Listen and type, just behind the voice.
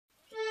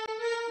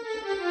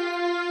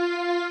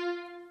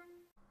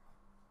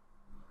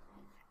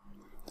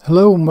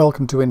Hello and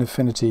welcome to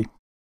Affinity.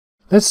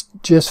 Let's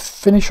just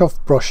finish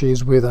off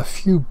brushes with a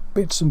few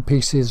bits and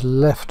pieces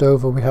left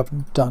over we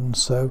haven't done.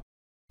 So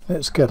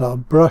let's get our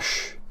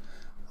brush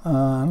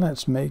and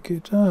let's make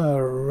it a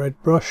red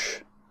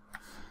brush.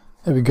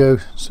 There we go,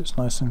 so it's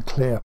nice and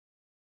clear.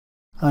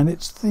 And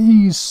it's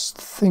these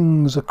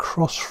things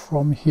across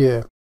from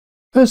here.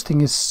 First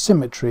thing is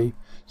symmetry.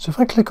 So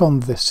if I click on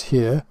this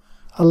here,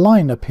 a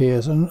line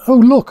appears and oh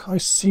look, I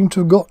seem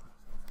to have got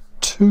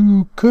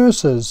two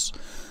cursors.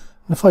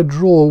 And if I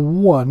draw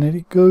one,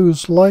 it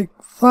goes like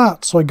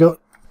that. So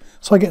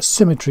I get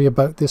symmetry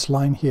about this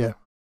line here.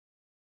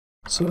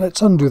 So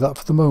let's undo that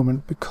for the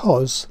moment,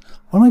 because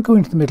when I go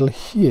into the middle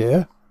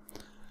here,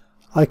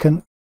 I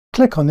can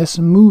click on this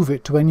and move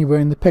it to anywhere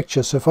in the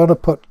picture. So if I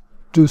want to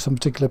do some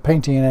particular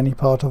painting in any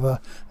part of an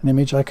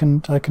image, I can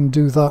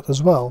do that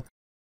as well.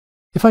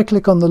 If I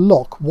click on the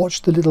lock,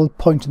 watch the little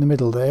point in the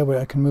middle there where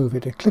I can move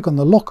it. I click on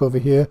the lock over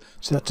here,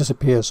 so that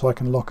disappears, so I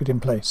can lock it in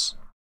place.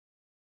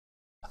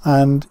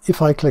 And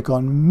if I click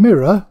on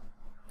mirror,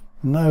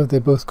 now they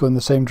both go in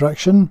the same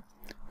direction.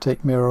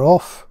 Take mirror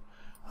off,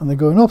 and they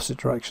go in opposite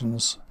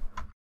directions.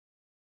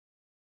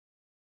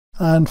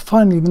 And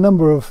finally, the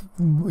number of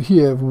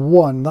here,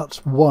 1,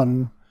 that's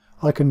 1.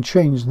 I can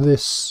change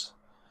this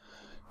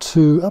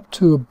to up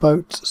to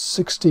about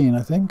 16,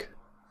 I think.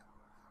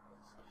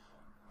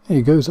 Here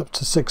it goes up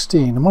to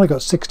 16. And when I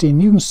got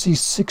 16, you can see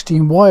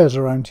 16 wires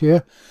around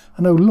here.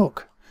 And oh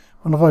look,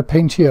 when if I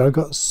paint here,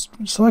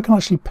 so I can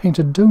actually paint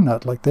a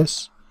donut like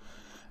this.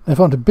 And if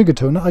I want a bigger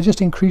donut, I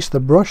just increase the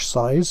brush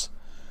size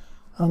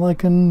and I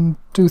can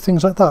do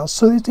things like that.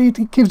 So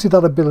it gives you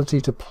that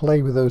ability to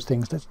play with those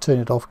things. Let's turn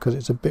it off because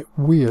it's a bit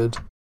weird.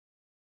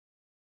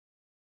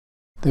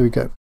 There we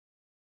go.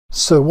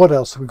 So what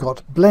else have we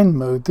got? Blend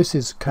mode. This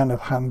is kind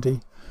of handy.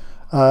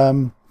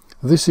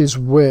 This is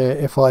where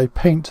if I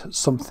paint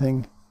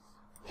something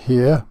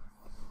here,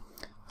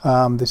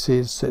 this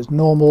says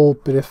normal,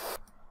 but if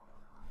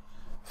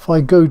I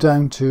go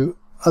down to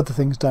other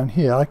things down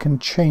here, I can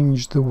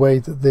change the way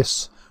that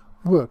this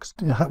works.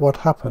 What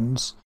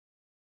happens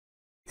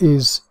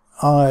is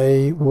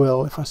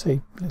if I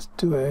say let's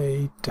do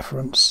a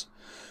difference,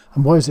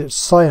 and why is it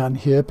cyan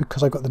here?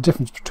 Because I've got the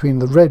difference between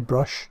the red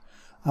brush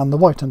and the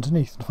white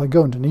underneath. And if I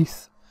go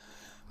underneath,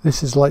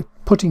 this is like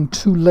putting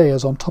two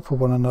layers on top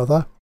of one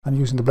another and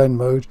using the blend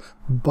mode,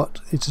 but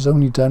it is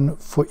only done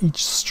for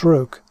each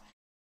stroke,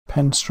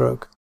 pen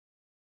stroke.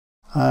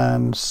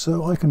 And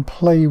so I can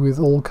play with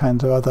all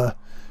kinds of other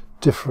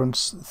different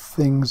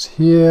things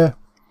here.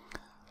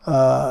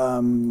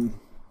 What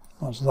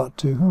does that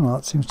do? Oh,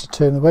 that seems to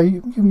turn away.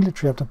 You can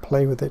literally have to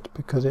play with it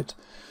because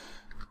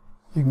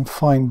you can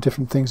find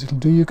different things it'll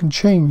do. You can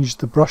change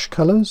the brush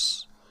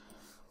colors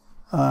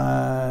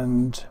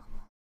and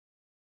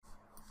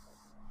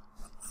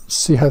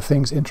see how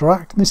things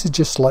interact. And this is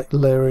just like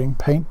layering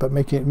paint, but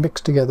making it mix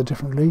together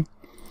differently.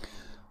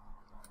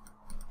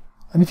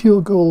 And if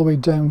you go all the way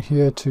down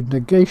here to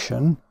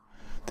negation,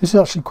 this is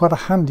actually quite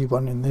a handy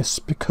one in this,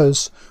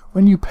 because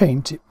when you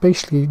paint, it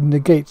basically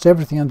negates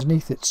everything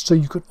underneath it, so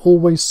you could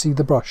always see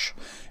the brush.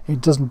 It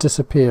doesn't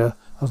disappear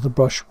as the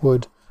brush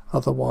would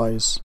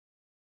otherwise.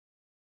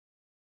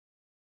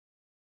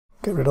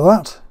 Get rid of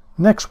that.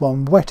 Next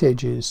one, wet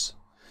edges.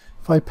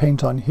 If I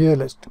paint on here,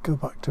 let's go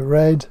back to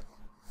red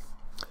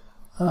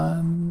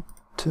and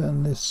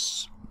turn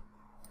this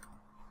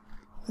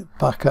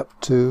back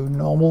up to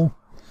normal.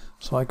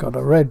 So I got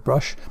a red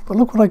brush, but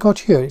look what I got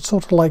here. It's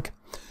sort of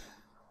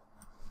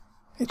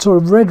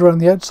red around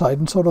the outside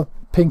and sort of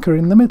pinker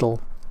in the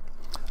middle.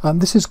 And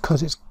this is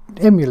because it's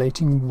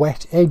emulating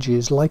wet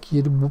edges like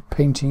you're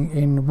painting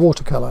in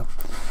watercolor.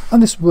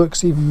 And this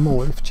works even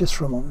more. If just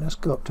for a moment, let's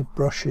go up to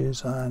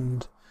brushes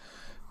and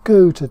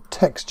go to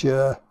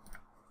texture,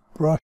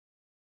 brush.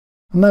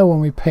 Now when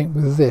we paint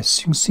with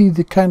this, you can see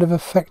the kind of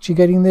effect you're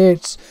getting there.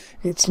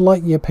 It's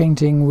like you're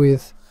painting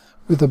with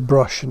a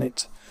brush, and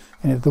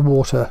the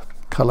water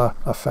color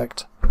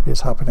effect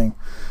is happening.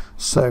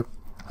 So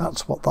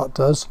that's what that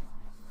does.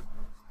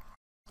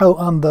 Oh,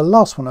 and the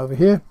last one over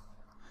here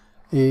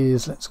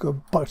is, let's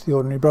go back to the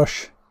ordinary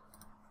brush,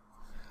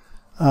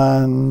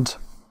 and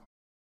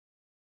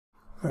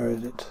where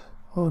is it?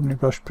 Ordinary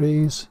brush,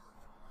 please.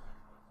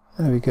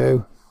 There we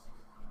go.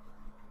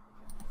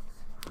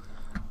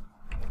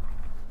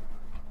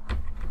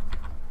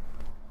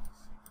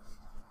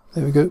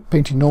 There we go,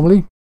 painting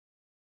normally.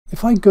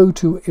 If I go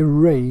to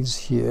erase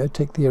here,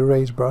 take the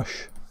erase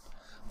brush,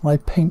 and I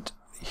paint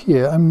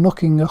here, I'm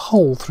knocking a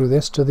hole through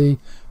this to the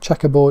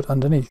checkerboard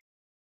underneath.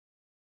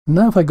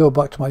 Now if I go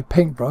back to my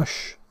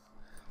paintbrush,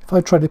 if I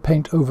try to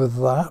paint over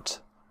that,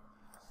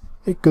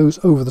 it goes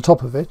over the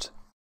top of it.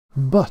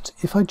 But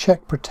if I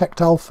check protect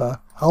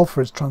alpha,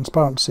 alpha is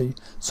transparency,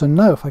 so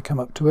now if I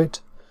come up to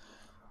it,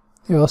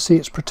 you'll see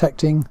it's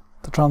protecting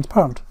the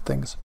transparent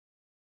things.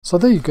 So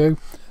there you go.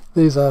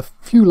 There's a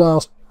few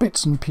last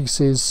bits and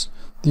pieces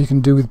that you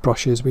can do with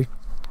brushes. We've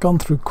gone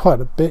through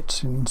quite a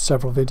bit in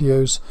several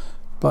videos,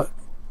 but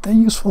they're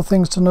useful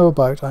things to know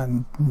about,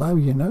 and now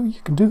you know you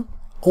can do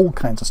all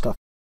kinds of stuff.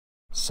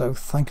 So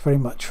thank you very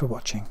much for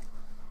watching.